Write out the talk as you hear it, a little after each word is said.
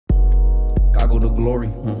go the glory,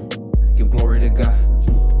 give glory to God.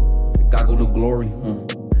 To God go the glory,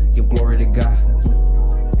 give glory to God.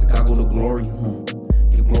 To God go the glory,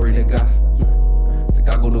 give glory to God. To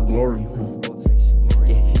God go the glory.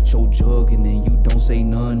 Yeah, hit your jug and then you don't say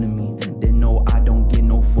none to me. Then no, I don't get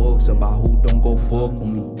no fucks about who don't go fuck with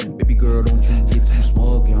me. Baby girl, don't you get too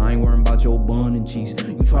smug. Yeah, I ain't worrying about your bun and cheese.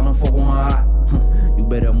 You tryna fuck with my eye? You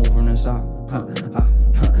better move from the side.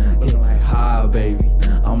 Looking like hi, baby.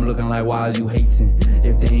 I'm looking like why is you hating?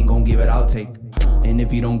 If they ain't gon' give it, I'll take. And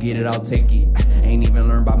if you don't get it, I'll take it. Ain't even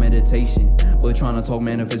learned about meditation, but tryna talk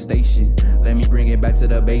manifestation. Let me bring it back to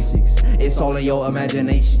the basics. It's all in your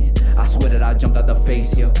imagination. I swear that I jumped out the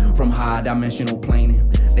face here from high dimensional planing.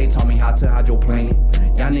 They taught me how to hydroplane it.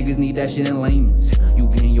 Y'all niggas need that shit in layman's. You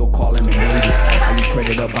getting your call and made it. Are you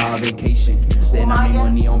credit up by a vacation? Then I make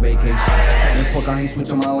money on vacation. And fuck, I ain't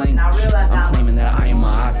switching my language. I'm claiming that I am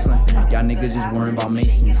my eye son. Y'all niggas just worrying about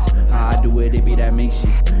masons. How I do it, it be that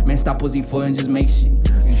makeshift. Man, stop pussy for and just make shit.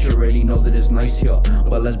 You should already know that it's nice here,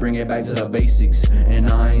 but let's bring it back to the basics. And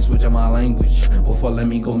I ain't switching my language. Before let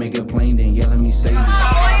me go make it plain, then yeah, let me say this.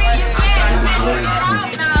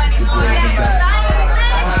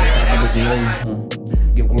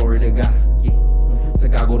 Give glory to God. To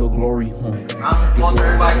God go the glory. Give glory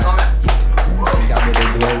to God. To God go the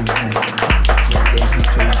glory.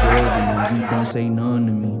 You don't say none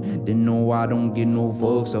to me. Then no, I don't get no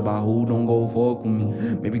fucks about who don't go fuck with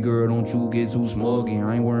me. Baby girl, don't you get too smug. And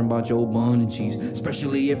I ain't worrying about your bun and cheese,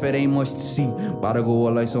 especially if it ain't much to see. About to go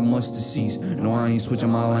out like some mustard seeds. No, I ain't switching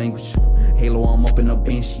my language. Halo, I'm up in a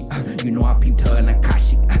Banshee. You know I peeped her in a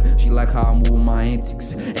Kashi. She like how I move my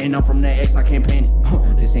antics. And I'm from that X, I can't panic.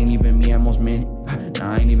 This ain't even me at most minute.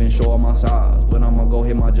 Now I ain't even show up my size, but I'ma go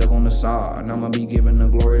hit my jug on the side. And I'ma be giving the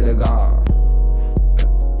glory to God.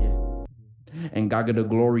 And God get the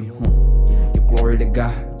glory, give glory to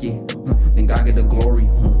God, yeah. Then God get the glory,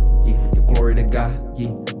 yeah. Give glory to God,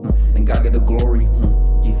 yeah. Then God get the glory,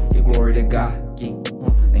 yeah. Give glory to God, yeah.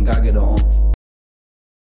 Then God get the